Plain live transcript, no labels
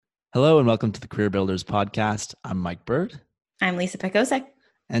Hello and welcome to the Career Builders podcast. I'm Mike Bird, I'm Lisa Pekosek.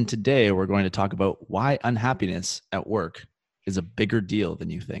 and today we're going to talk about why unhappiness at work is a bigger deal than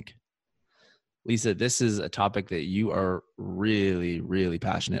you think. Lisa, this is a topic that you are really, really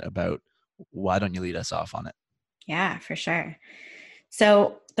passionate about. Why don't you lead us off on it? Yeah, for sure.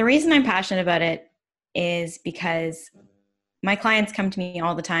 So the reason I'm passionate about it is because my clients come to me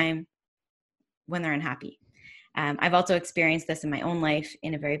all the time when they're unhappy. I've also experienced this in my own life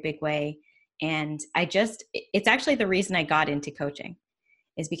in a very big way. And it's actually the reason I got into coaching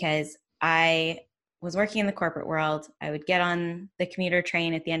is because I was working in the corporate world. I would get on the commuter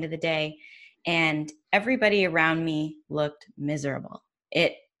train at the end of the day, and everybody around me looked miserable.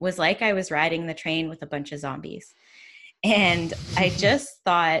 It was like I was riding the train with a bunch of zombies. And I just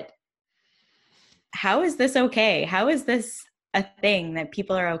thought, how is this okay? How is this a thing that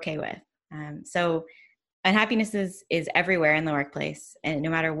people are okay with? So unhappiness is everywhere in the workplace. And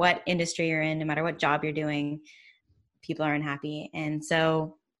no matter what industry you're in, no matter what job you're doing, people are unhappy. And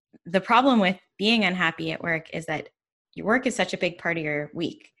so the problem with being unhappy at work is that your work is such a big part of your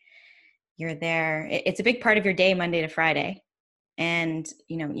week. You're there. It's a big part of your day, Monday to Friday. And,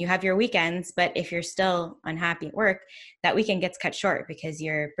 you have your weekends, but if you're still unhappy at work, that weekend gets cut short because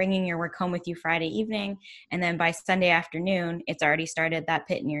you're bringing your work home with you Friday evening. And then by Sunday afternoon, it's already started that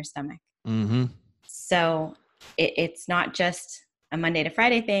pit in your stomach. Mm-hmm. So it's not just a Monday to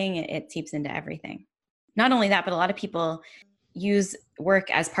Friday thing. It seeps into everything. Not only that, but a lot of people use work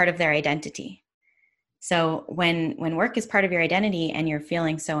as part of their identity. So when work is part of your identity and you're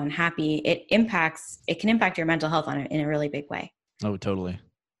feeling so unhappy, it can impact your mental health in a really big way. Oh, totally.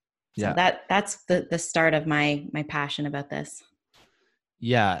 So Yeah. that's the start of my passion about this.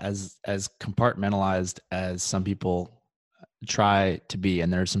 Yeah. As compartmentalized as some people try to be,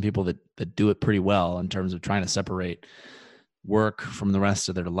 and there are some people that do it pretty well in terms of trying to separate work from the rest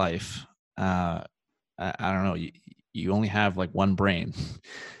of their life. I don't know. You only have like one brain,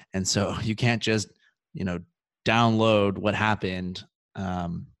 and so you can't just download what happened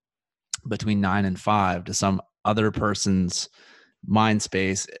between 9 and 5 to some other person's mind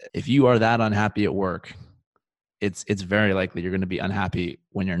space. If you are that unhappy at work, it's very likely you're going to be unhappy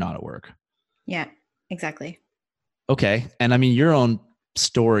when you're not at work. Yeah, exactly. Okay, and I mean your own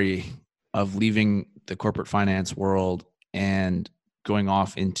story of leaving the corporate finance world and going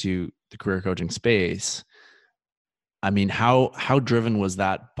off into the career coaching space. I mean, how driven was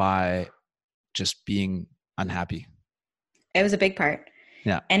that by just being unhappy? It was a big part.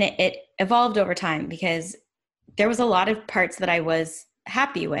 Yeah. And it evolved over time because there was a lot of parts that I was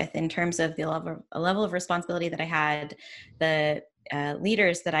happy with in terms of the level of responsibility that I had, the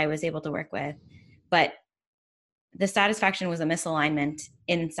leaders that I was able to work with. But the satisfaction was a misalignment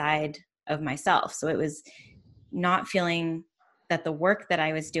inside of myself. So it was not feeling that the work that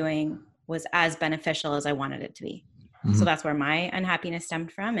I was doing was as beneficial as I wanted it to be. Mm-hmm. So that's where my unhappiness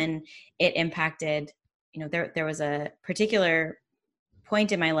stemmed from. And it impacted, there was a particular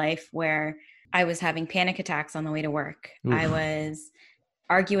point in my life where I was having panic attacks on the way to work. Oof. I was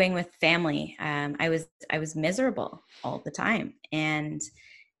arguing with family. I was miserable all the time. And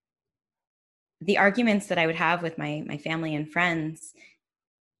the arguments that I would have with my family and friends,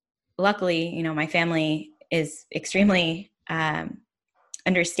 luckily, my family is extremely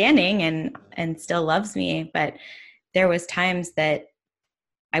understanding and still loves me. But there was times that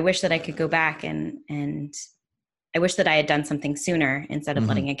I wish that I could go back and I wish that I had done something sooner instead of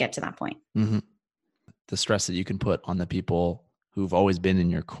letting it get to that point. Mm-hmm. The stress that you can put on the people who've always been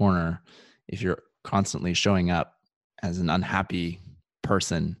in your corner, if you're constantly showing up as an unhappy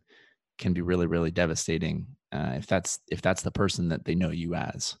person, can be really, really devastating. If that's the person that they know you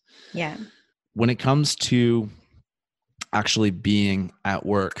as. Yeah. When it comes to actually being at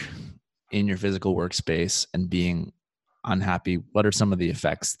work in your physical workspace and being unhappy, what are some of the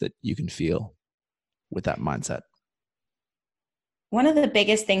effects that you can feel with that mindset? One of the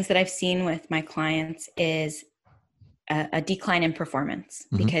biggest things that I've seen with my clients is a decline in performance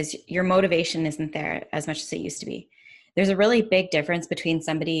because your motivation isn't there as much as it used to be. There's a really big difference between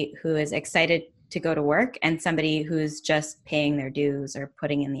somebody who is excited to go to work and somebody who's just paying their dues or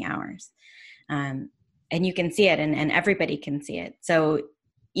putting in the hours. And you can see it and everybody can see it. So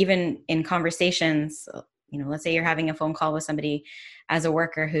even in conversations, let's say you're having a phone call with somebody as a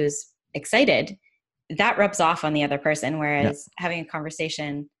worker who's excited, that rubs off on the other person. Whereas having a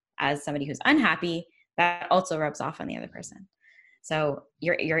conversation as somebody who's unhappy, that also rubs off on the other person. So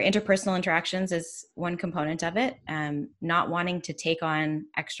your interpersonal interactions is one component of it. Not wanting to take on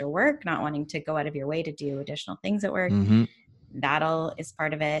extra work, not wanting to go out of your way to do additional things at work. That all is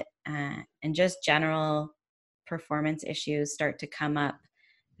part of it. And just general performance issues start to come up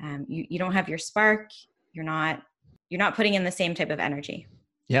You don't have your spark. You're not putting in the same type of energy.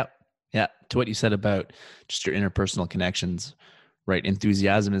 Yep. Yeah. To what you said about just your interpersonal connections, right?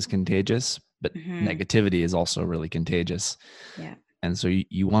 Enthusiasm is contagious, but Mm-hmm. negativity is also really contagious. Yeah. And so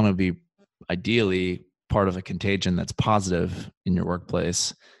you want to be ideally part of a contagion that's positive in your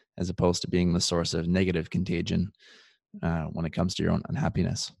workplace, as opposed to being the source of negative contagion when it comes to your own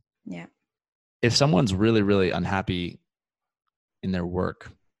unhappiness. Yeah. If someone's really, really unhappy in their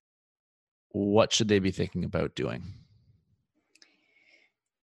work, what should they be thinking about doing?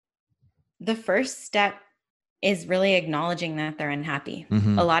 The first step is really acknowledging that they're unhappy.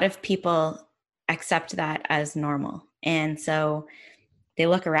 Mm-hmm. A lot of people accept that as normal. And so they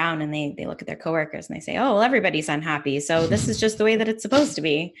look around and they look at their coworkers and they say, oh, well, everybody's unhappy. So this is just the way that it's supposed to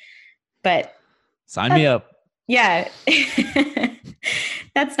be. But Sign me up. yeah,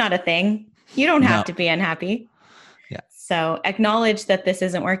 that's not a thing. You don't have No. to be unhappy. Yeah. So acknowledge that this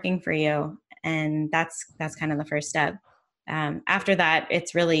isn't working for you. And that's kind of the first step. After that,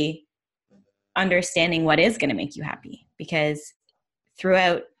 it's really understanding what is going to make you happy, because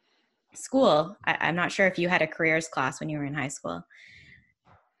throughout school, I'm not sure if you had a careers class when you were in high school.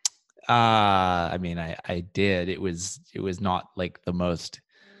 I mean, I did. It was not like the most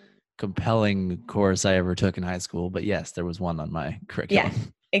compelling course I ever took in high school, but yes, there was one on my curriculum. Yeah,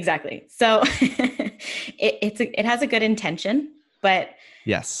 exactly. So it has a good intention, but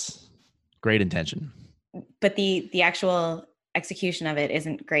Yes. Great intention. the actual execution of it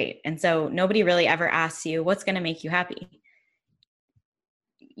isn't great. And so nobody really ever asks you what's going to make you happy.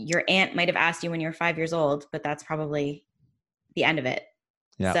 Your aunt might have asked you when you're 5 years old, but that's probably the end of it.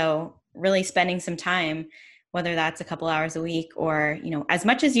 Yeah. So really spending some time, whether that's a couple hours a week or, as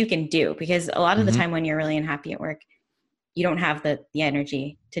much as you can do, because a lot of the time when you're really unhappy at work, you don't have the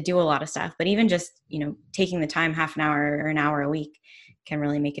energy to do a lot of stuff. But even just, taking the time, half an hour or an hour a week, can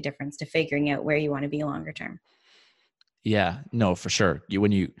really make a difference to figuring out where you want to be longer term. Yeah, no, for sure.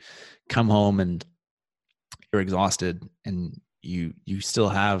 When you come home and you're exhausted and you still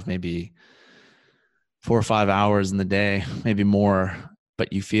have maybe 4 or 5 hours in the day, maybe more,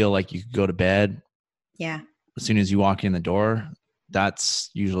 but you feel like you could go to bed. Yeah. As soon as you walk in the door, that's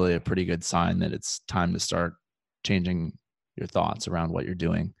usually a pretty good sign that it's time to start changing your thoughts around what you're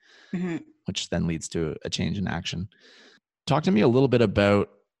doing, Mm-hmm. which then leads to a change in action. Talk to me a little bit about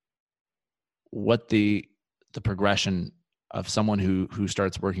what the progression of someone who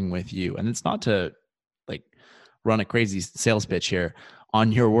starts working with you, and it's not to like run a crazy sales pitch here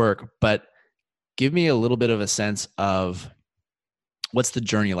on your work, but give me a little bit of a sense of what's the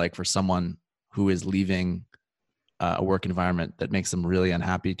journey like for someone who is leaving a work environment that makes them really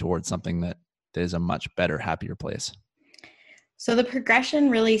unhappy towards something that is a much better, happier place. So the progression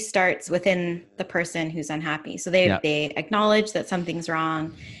really starts within the person who's unhappy. So they acknowledge that something's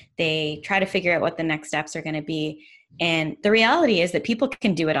wrong. They try to figure out what the next steps are going to be. And the reality is that people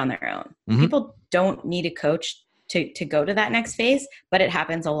can do it on their own. Mm-hmm. People don't need a coach to go to that next phase, but it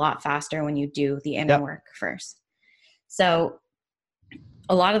happens a lot faster when you do the inner work first. So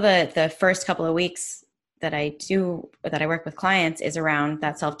a lot of the first couple of weeks that I work with clients is around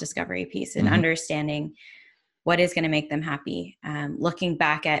that self-discovery piece and understanding what is going to make them happy. Looking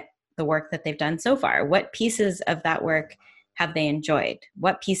back at the work that they've done so far, what pieces of that work have they enjoyed?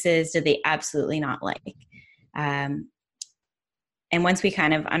 What pieces did they absolutely not like? And once we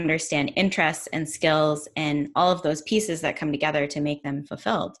kind of understand interests and skills and all of those pieces that come together to make them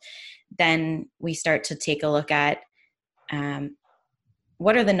fulfilled, then we start to take a look at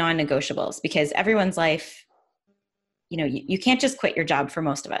what are the non-negotiables, because everyone's life, you can't just quit your job. For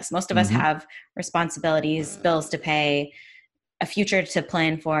most of us, us have responsibilities, bills to pay, a future to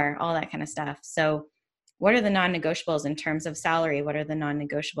plan for, all that kind of stuff. So what are the non-negotiables in terms of salary? What are the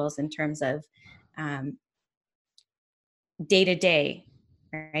non-negotiables in terms of day to day,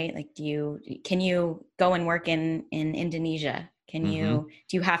 right? Like, can you go and work in Indonesia? Do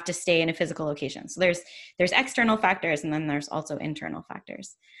you have to stay in a physical location? So there's external factors, and then there's also internal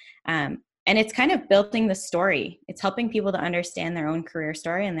factors. And it's kind of building the story. It's helping people to understand their own career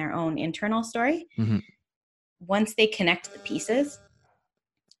story and their own internal story. Once they connect the pieces,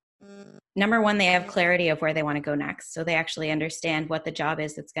 number one, they have clarity of where they want to go next. So they actually understand what the job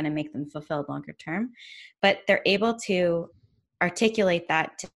is that's going to make them fulfilled longer term. But they're able to articulate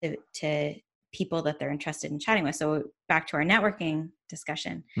that to people that they're interested in chatting with. So back to our networking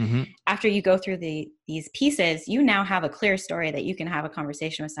discussion. After you go through these pieces, you now have a clear story that you can have a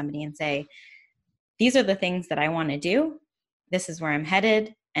conversation with somebody and say, these are the things that I want to do. This is where I'm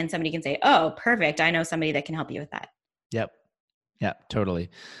headed. And somebody can say, oh, perfect. I know somebody that can help you with that. Yep. Yeah, totally.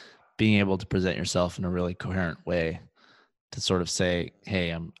 Being able to present yourself in a really coherent way to sort of say,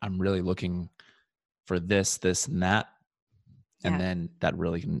 hey, I'm really looking for this and that. And Yeah. then that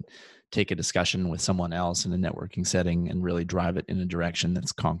really can take a discussion with someone else in a networking setting and really drive it in a direction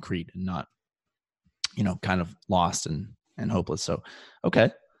that's concrete and not, kind of lost and hopeless. So,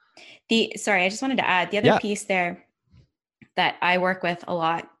 okay. Sorry, I just wanted to add the other Yeah. piece there that I work with a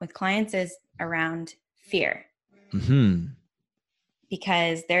lot with clients is around fear, Hmm.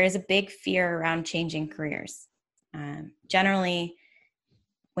 because there is a big fear around changing careers. Generally,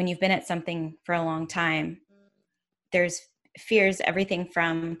 when you've been at something for a long time, there's fears, everything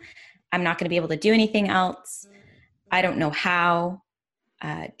from I'm not going to be able to do anything else. I don't know how.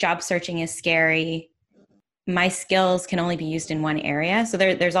 Job searching is scary. My skills can only be used in one area. So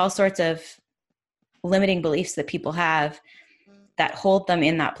there's all sorts of limiting beliefs that people have that hold them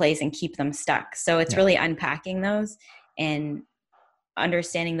in that place and keep them stuck. So it's Yeah. really unpacking those and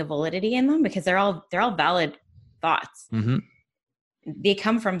understanding the validity in them, because they're all valid thoughts. Mm-hmm. They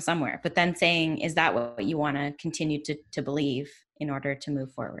come from somewhere, but then saying, is that what you want to continue to believe in order to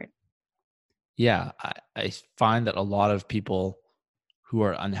move forward? Yeah. I find that a lot of people who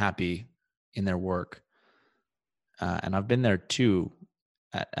are unhappy in their work, and I've been there too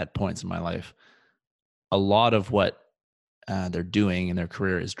at points in my life, a lot of what they're doing in their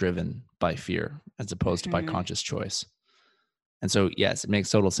career is driven by fear as opposed to by Mm-hmm. conscious choice. And so, yes, it makes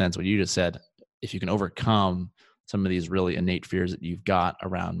total sense what you just said. If you can overcome some of these really innate fears that you've got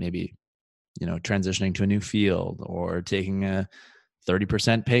around maybe, transitioning to a new field or taking a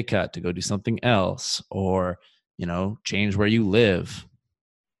 30% pay cut to go do something else, or, change where you live,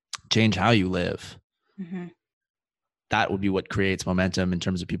 change how you live, Mm-hmm. that would be what creates momentum in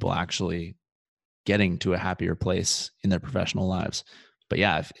terms of people actually getting to a happier place in their professional lives. But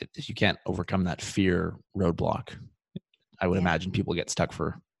yeah, if you can't overcome that fear roadblock, I would Yeah. imagine people get stuck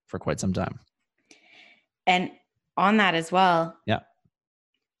for quite some time. And on that as well, Yeah.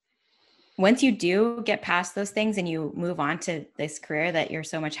 once you do get past those things and you move on to this career that you're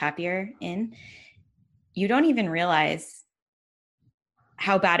so much happier in, you don't even realize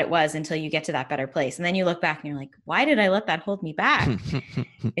how bad it was until you get to that better place. And then you look back and you're like, why did I let that hold me back?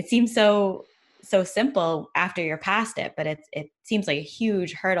 It seems so simple after you're past it, but it seems like a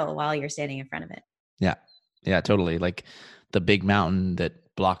huge hurdle while you're standing in front of it. Yeah. Yeah, totally. Like the big mountain that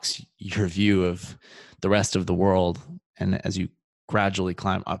blocks your view of the rest of the world. And as you gradually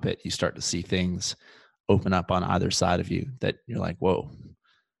climb up it, you start to see things open up on either side of you that you're like, whoa,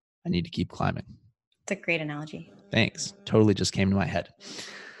 I need to keep climbing. It's a great analogy. Thanks. Totally just came to my head.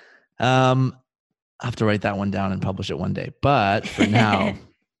 I have to write that one down and publish it one day. But for now,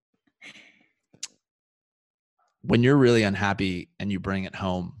 when you're really unhappy and you bring it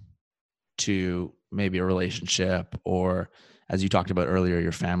home to maybe a relationship, or as you talked about earlier,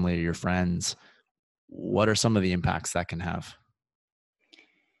 your family or your friends, what are some of the impacts that can have?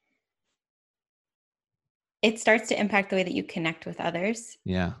 It starts to impact the way that you connect with others.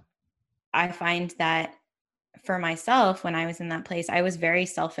 Yeah. I find that for myself, when I was in that place, I was very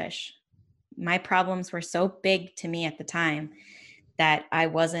selfish. My problems were so big to me at the time that I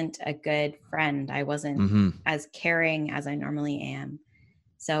wasn't a good friend. I wasn't Mm-hmm. as caring as I normally am.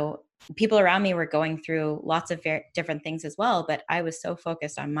 So people around me were going through lots of different things as well, but I was so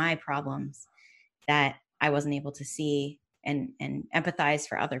focused on my problems that I wasn't able to see and empathize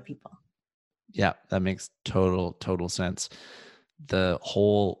for other people. Yeah, that makes total sense. The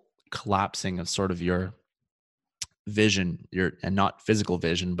whole collapsing of sort of your vision, your and not physical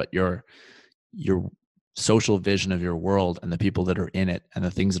vision, but your social vision of your world and the people that are in it and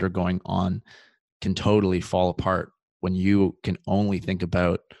the things that are going on can totally fall apart when you can only think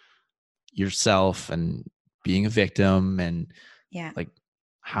about yourself and being a victim and Yeah. like,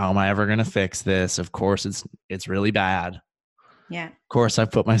 how am I ever going to fix this? Of course it's really bad. Of Yeah. course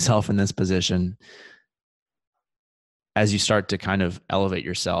I've put myself in this position. As you start to kind of elevate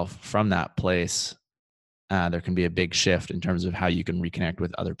yourself from that place, there can be a big shift in terms of how you can reconnect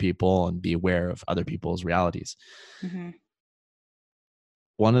with other people and be aware of other people's realities. Hmm.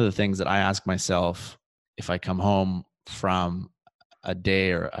 One of the things that I ask myself if I come home from a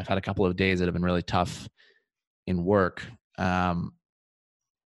day, or I've had a couple of days that have been really tough in work, um,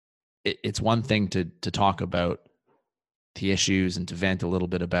 it's one thing to talk about the issues and to vent a little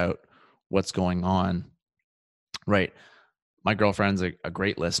bit about what's going on. Right. My girlfriend's a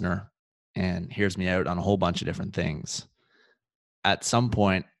great listener and hears me out on a whole bunch of different things. At some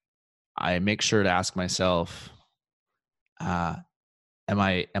point, I make sure to ask myself, uh, am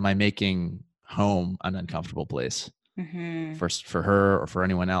I making home an uncomfortable place Hmm. for her or for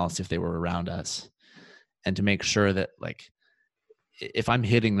anyone else if they were around us? And to make sure that, like, if I'm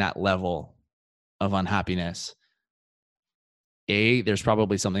hitting that level of unhappiness, there's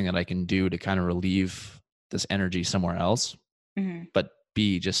probably something that I can do to kind of relieve this energy somewhere else. Mm-hmm. But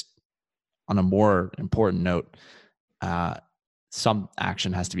B, just on a more important note, uh, some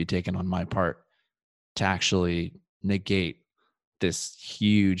action has to be taken on my part to actually negate this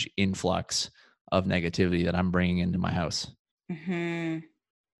huge influx of negativity that I'm bringing into my house. Mm-hmm.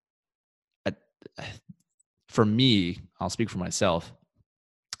 I, for me, I'll speak for myself.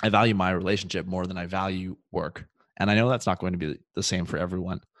 I value my relationship more than I value work. And I know that's not going to be the same for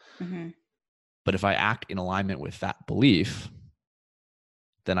everyone. Mm-hmm. But if I act in alignment with that belief,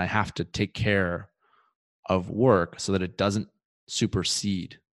 then I have to take care of work so that it doesn't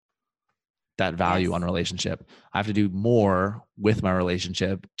supersede that value on Yes. relationship. I have to do more with my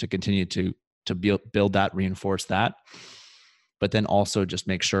relationship to continue to build that, reinforce that, but then also just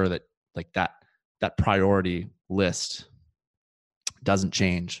make sure that like that priority list doesn't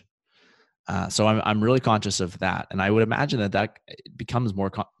change. So I'm really conscious of that, and I would imagine that it becomes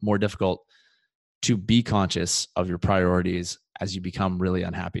more difficult to be conscious of your priorities as you become really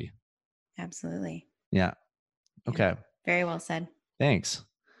unhappy. Absolutely. Yeah. Yeah. Okay. Very well said. Thanks.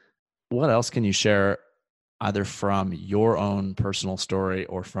 What else can you share, either from your own personal story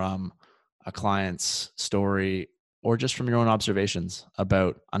or from a client's story, or just from your own observations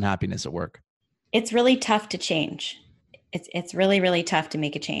about unhappiness at work? It's really tough to change. It's really, really tough to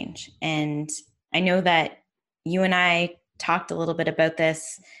make a change. And I know that you and I talked a little bit about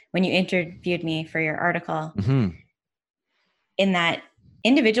this when you interviewed me for your article, Mm-hmm. in that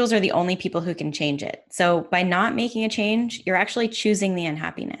individuals are the only people who can change it. So by not making a change, you're actually choosing the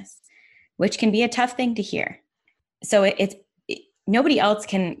unhappiness, which can be a tough thing to hear. So nobody else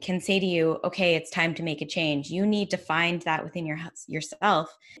can say to you, okay, it's time to make a change. You need to find that within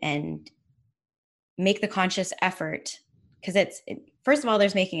yourself and make the conscious effort, because first of all,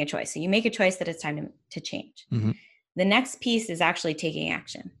 there's making a choice. So you make a choice that it's time to change. Mm-hmm. The next piece is actually taking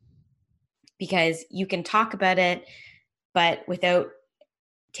action, because you can talk about it, but without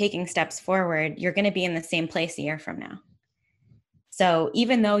taking steps forward, you're going to be in the same place a year from now. So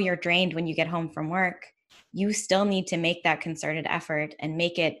even though you're drained when you get home from work, you still need to make that concerted effort and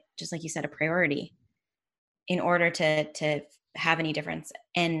make it, just like you said, a priority in order to have any difference.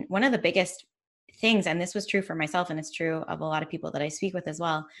 And one of the biggest things, and this was true for myself and it's true of a lot of people that I speak with as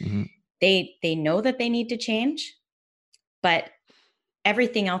well, Mm-hmm. they know that they need to change, but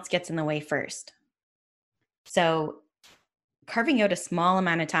everything else gets in the way first. So carving out a small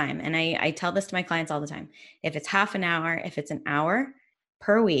amount of time, and I tell this to my clients all the time, if it's half an hour, if it's an hour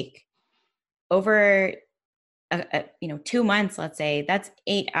per week over 2 months, let's say, that's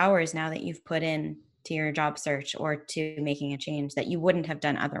 8 hours now that you've put in to your job search or to making a change that you wouldn't have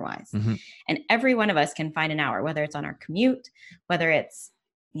done otherwise. Mm-hmm. And every one of us can find an hour, whether it's on our commute, whether it's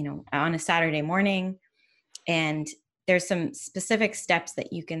on a Saturday morning. And there's some specific steps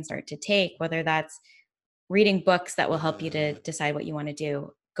that you can start to take, whether that's reading books that will help you to decide what you want to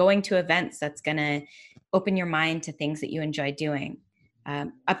do, going to events that's going to open your mind to things that you enjoy doing,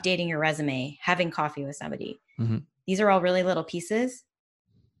 updating your resume, having coffee with somebody. Mm-hmm. These are all really little pieces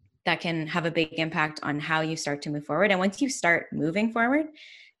that can have a big impact on how you start to move forward. And once you start moving forward,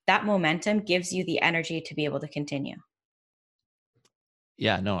 that momentum gives you the energy to be able to continue.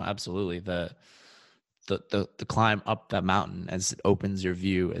 Yeah, no, absolutely. The climb up that mountain, as it opens your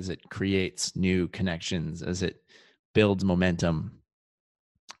view, as it creates new connections, as it builds momentum,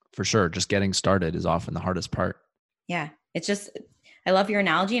 for sure. Just getting started is often the hardest part. Yeah. It's just, I love your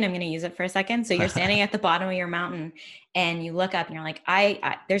analogy and I'm going to use it for a second. So you're standing at the bottom of your mountain and you look up and you're like,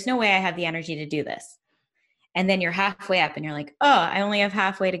 there's no way I have the energy to do this. And then you're halfway up and you're like, oh, I only have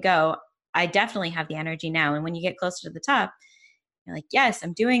halfway to go. I definitely have the energy now. And when you get closer to the top, you're like, yes,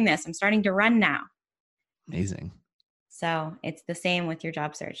 I'm doing this. I'm starting to run now. Amazing. So it's the same with your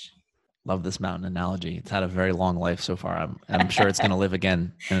job search. Love this mountain analogy. It's had a very long life so far. I'm sure it's going to live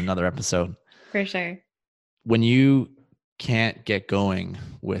again in another episode. For sure. When you can't get going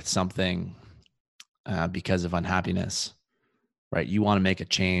with something because of unhappiness, right? You want to make a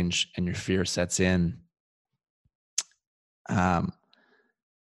change and your fear sets in. Um,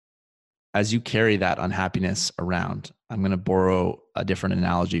 as you carry that unhappiness around, I'm going to borrow a different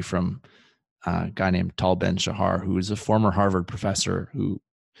analogy from a guy named Tal Ben Shahar, who is a former Harvard professor who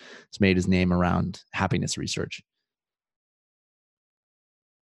has made his name around happiness research.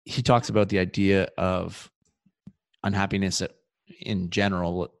 He talks about the idea of unhappiness in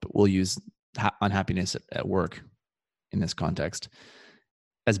general, but we'll use unhappiness at work in this context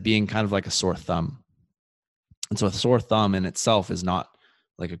as being kind of like a sore thumb. And so a sore thumb in itself is not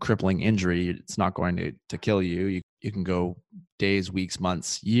like a crippling injury. It's not going to kill you. You can go days, weeks,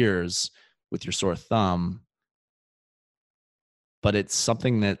 months, years with your sore thumb. but it's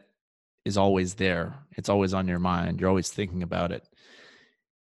something that is always there. It's always on your mind. You're always thinking about it.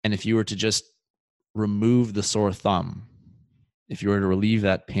 And if you were to just remove the sore thumb, if you were to relieve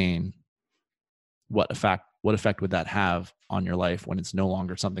that pain, what effect would that have on your life when it's no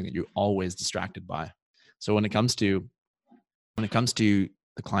longer something that you're always distracted by? So when it comes to the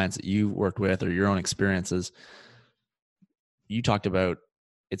clients that you've worked with or your own experiences, you talked about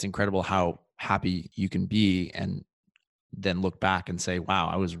it's incredible how happy you can be and then look back and say, wow,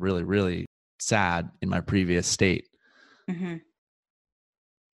 I was really, really sad in my previous state. Hmm.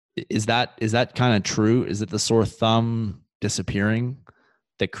 Is that kind of true? Is it the sore thumb disappearing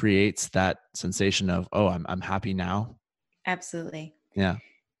that creates that sensation of, oh, I'm happy now? Absolutely. Yeah.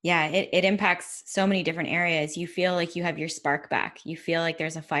 Yeah, it impacts so many different areas. You feel like you have your spark back. You feel like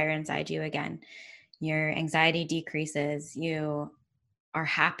there's a fire inside you again. Your anxiety decreases. You are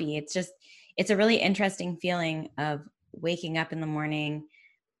happy. It's a really interesting feeling of waking up in the morning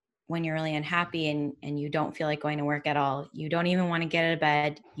when you're really unhappy and you don't feel like going to work at all. You don't even want to get out of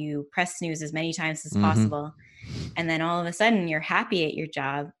bed. You press snooze as many times as Mm-hmm. possible. And then all of a sudden you're happy at your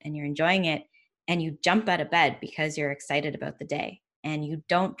job and you're enjoying it and you jump out of bed because you're excited about the day. And you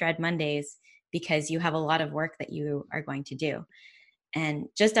don't dread Mondays because you have a lot of work that you are going to do. And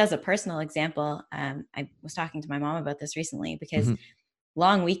just as a personal example, I was talking to my mom about this recently because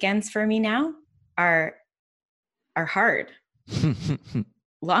long weekends for me now are hard. Mm-hmm.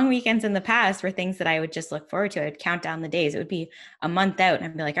 Long weekends in the past were things that I would just look forward to. I'd count down the days. It would be a month out and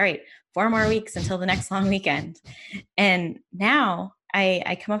I'd be like, all right, 4 more weeks until the next long weekend. And now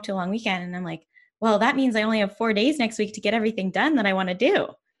I come up to a long weekend and I'm like, well, that means I only have 4 days next week to get everything done that I want to do.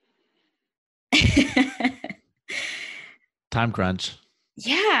 Time crunch.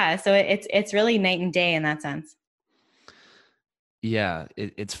 Yeah. So it's really night and day in that sense. Yeah.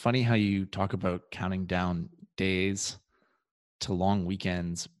 It's funny how you talk about counting down days to long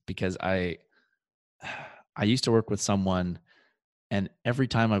weekends because I used to work with someone, and every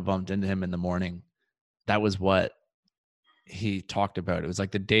time I bumped into him in the morning, that was what he talked about. It was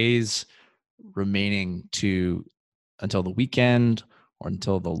like the days remaining to until the weekend or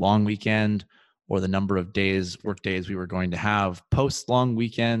until the long weekend or the number of days, work days we were going to have post long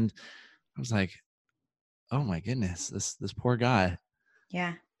weekend. I was like, oh my goodness, this poor guy.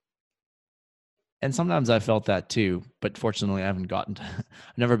 Yeah. And sometimes I felt that too, but fortunately I haven't gotten to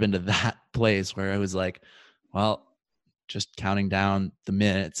I've never been to that place where I was like, well, just counting down the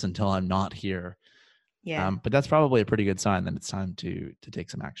minutes until I'm not here. Yeah, But that's probably a pretty good sign that it's time to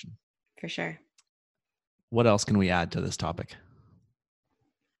take some action. for sure. What else can we add to this topic?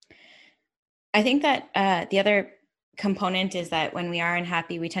 I think that the other component is that when we are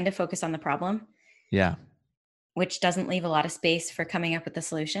unhappy, we tend to focus on the problem, Yeah. which doesn't leave a lot of space for coming up with a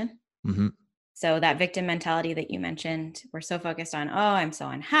solution. Mm-hmm. So that victim mentality that you mentioned, we're so focused on, oh, I'm so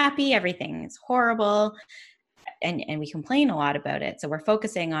unhappy, everything is horrible, and we complain a lot about it. So we're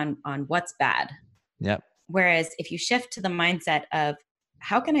focusing on what's bad. Yep. Whereas if you shift to the mindset of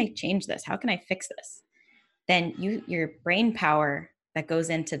how can I change this? How can I fix this? Then your brain power that goes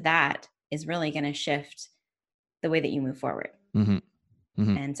into that is really going to shift the way that you move forward. Mm-hmm.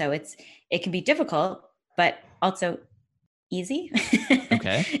 Mm-hmm. And so it can be difficult, but also easy.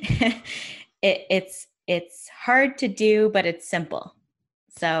 Okay. It's hard to do, but it's simple.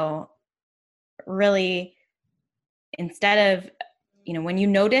 So really, instead of, when you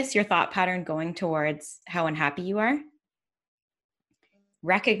notice your thought pattern going towards how unhappy you are,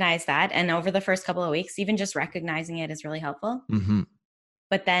 recognize that. And over the first couple of weeks, even just recognizing it is really helpful. Mm-hmm.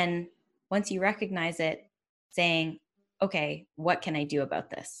 But then once you recognize it, saying, okay, what can I do about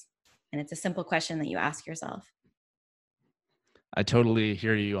this? And it's a simple question that you ask yourself. I totally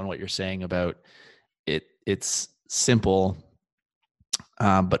hear you on what you're saying about it. It's simple,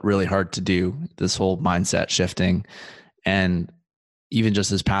 but really hard to do. This whole mindset shifting, and even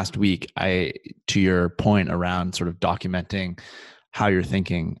just this past week, to your point around sort of documenting how you're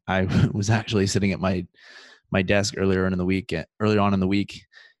thinking, I was actually sitting at my desk earlier on in the week,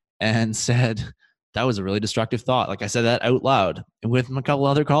 and said that was a really destructive thought. Like I said that out loud with a couple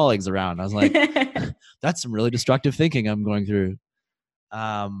other colleagues around. I was like, that's some really destructive thinking I'm going through.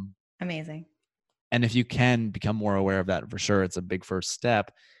 Um, Amazing. and if you can become more aware of that, for sure, it's a big first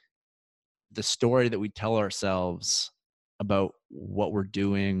step. The story that we tell ourselves about what we're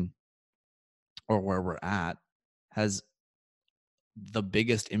doing or where we're at has the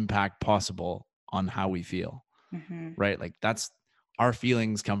biggest impact possible on how we feel, Hmm. right? Like that's our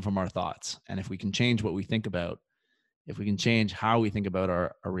feelings come from our thoughts. And if we can change what we think about, if we can change how we think about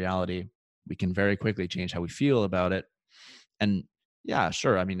our reality, we can very quickly change how we feel about it. And yeah,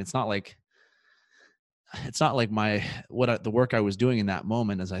 sure. I mean, it's not like it's not like the work I was doing in that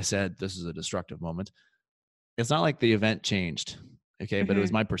moment, as I said, this is a destructive moment. It's not like the event changed. Okay. But it was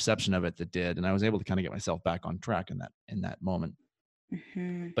Mm-hmm. my perception of it that did. And I was able to kind of get myself back on track in that moment.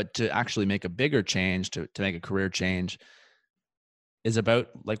 Mm-hmm. But to actually make a bigger change, to make a career change, is about,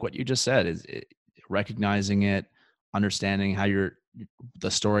 like what you just said, recognizing it, understanding how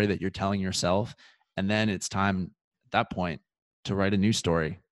the story that you're telling yourself. And then it's time at that point to write a new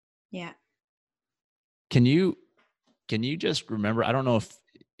story. Yeah. Can you, just remember, I don't know if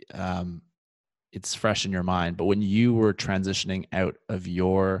um, it's fresh in your mind, but when you were transitioning out of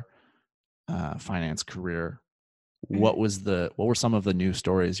your finance career, Mm-hmm. what were some of the new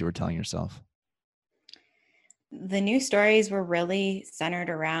stories you were telling yourself? The new stories were really centered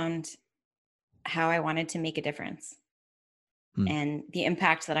around how I wanted to make a difference Hmm. and the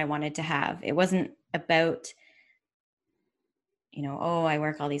impact that I wanted to have. It wasn't about, oh, I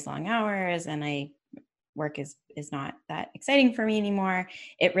work all these long hours and I work is not that exciting for me anymore.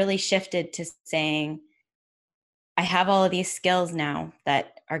 It really shifted to saying, I have all of these skills now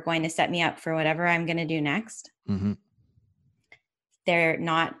that are going to set me up for whatever I'm going to do next. Mm-hmm.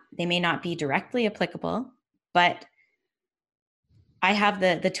 They may not be directly applicable, but I have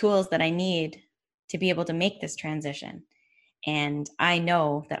the tools that I need to be able to make this transition. And I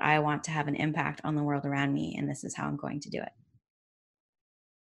know that I want to have an impact on the world around me. And this is how I'm going to do it.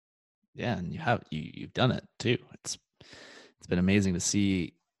 Yeah, and you've done it too. It's been amazing to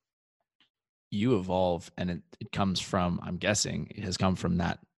see you evolve, and it comes from, I'm guessing it has come from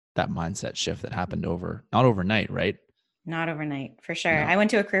that mindset shift that happened not overnight, right? Not overnight, for sure. No. I went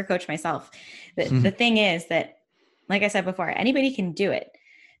to a career coach myself. The thing is that, like I said before, anybody can do it.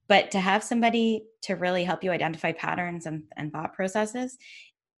 But to have somebody to really help you identify patterns and thought processes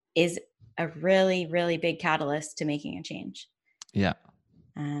is a really, really big catalyst to making a change. Yeah.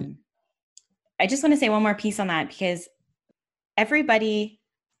 Um, I just want to say one more piece on that, because everybody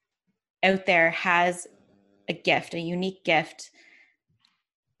out there has a gift, a unique gift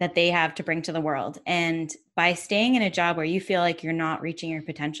that they have to bring to the world. And by staying in a job where you feel like you're not reaching your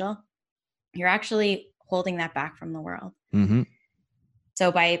potential, you're actually holding that back from the world. Mm-hmm.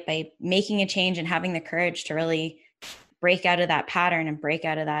 So by making a change and having the courage to really break out of that pattern and break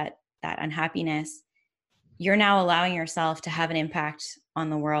out of that unhappiness, you're now allowing yourself to have an impact on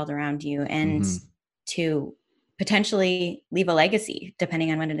the world around you and Mm-hmm. to potentially leave a legacy,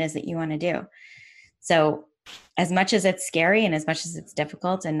 depending on what it is that you want to do. So as much as it's scary and as much as it's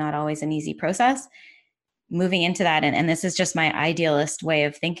difficult and not always an easy process, moving into that, and this is just my idealist way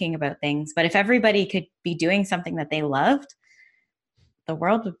of thinking about things, but if everybody could be doing something that they loved, the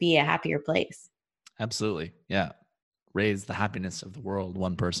world would be a happier place. Absolutely. Yeah. Raise the happiness of the world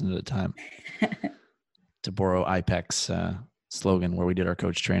one person at a time, to borrow IPEC's slogan where we did our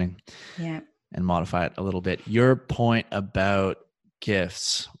coach training. Yeah. And modify it a little bit. Your point about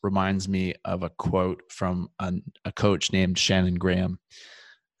gifts reminds me of a quote from a coach named Shannon Graham.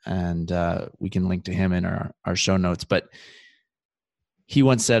 And we can link to him in our show notes. But he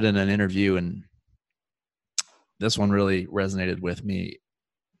once said in an interview, and this one really resonated with me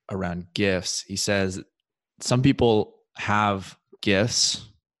around gifts. He says, some people have gifts,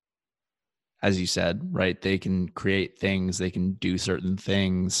 as you said, right? They can create things, they can do certain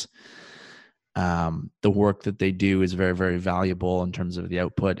things. The work that they do is very, very valuable in terms of the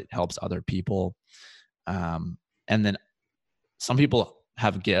output. It helps other people. And then some people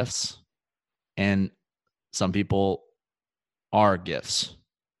have gifts, and some people are gifts.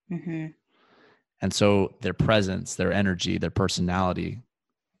 Mm-hmm. And so their presence, their energy, their personality,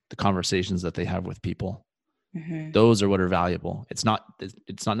 the conversations that they have with people, Mm-hmm. those are what are valuable. It's not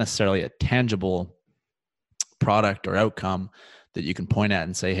necessarily a tangible product or outcome that you can point at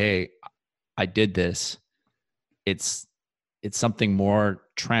and say, hey, I did this. It's something more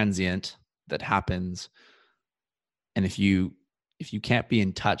transient that happens. And if you can't be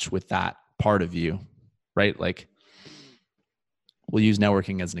in touch with that part of you, right? Like, we'll use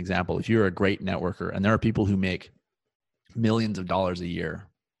networking as an example. If you're a great networker, and there are people who make millions of dollars a year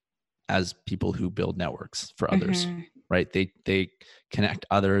as people who build networks for others, Mm-hmm. right? They connect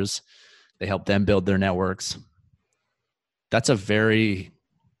others, they help them build their networks. That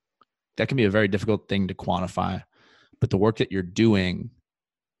can be a very difficult thing to quantify. But the work that you're doing,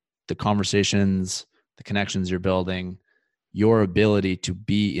 the conversations, the connections you're building, your ability to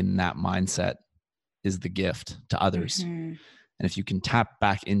be in that mindset is the gift to others. Mm-hmm. And if you can tap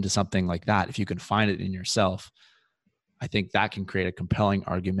back into something like that, if you can find it in yourself, I think that can create a compelling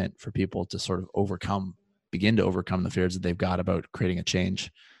argument for people to sort of begin to overcome the fears that they've got about creating a change,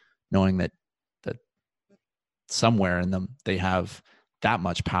 knowing that somewhere in them they have that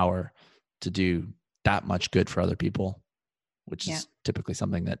much power to do that much good for other people, which Yeah, is typically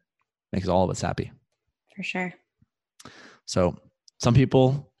something that makes all of us happy. for sure. So some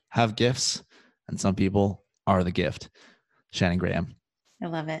people have gifts and some people are the gift. Shannon Graham. I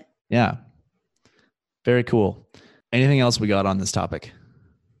love it. Yeah. Very cool. Anything else we got on this topic?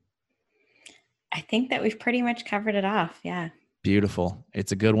 I think that we've pretty much covered it off. Yeah. Beautiful.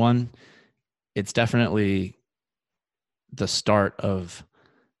 It's a good one. It's definitely the start of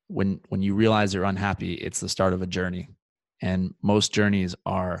when you realize you're unhappy, it's the start of a journey. And most journeys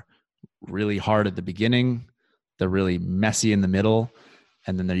are really hard at the beginning. They're really messy in the middle.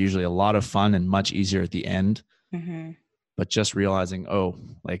 And then they're usually a lot of fun and much easier at the end. Mm-hmm. But just realizing, oh,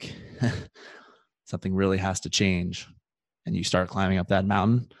 like something really has to change. And you start climbing up that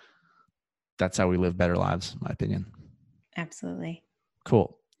mountain. That's how we live better lives, in my opinion. Absolutely.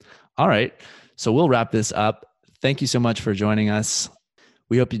 Cool. All right. So we'll wrap this up. Thank you so much for joining us.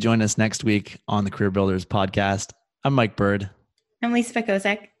 We hope you join us next week on the Career Builders podcast. I'm Mike Bird. I'm Lisa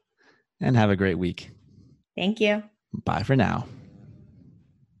Pekozek. And have a great week. Thank you. Bye for now.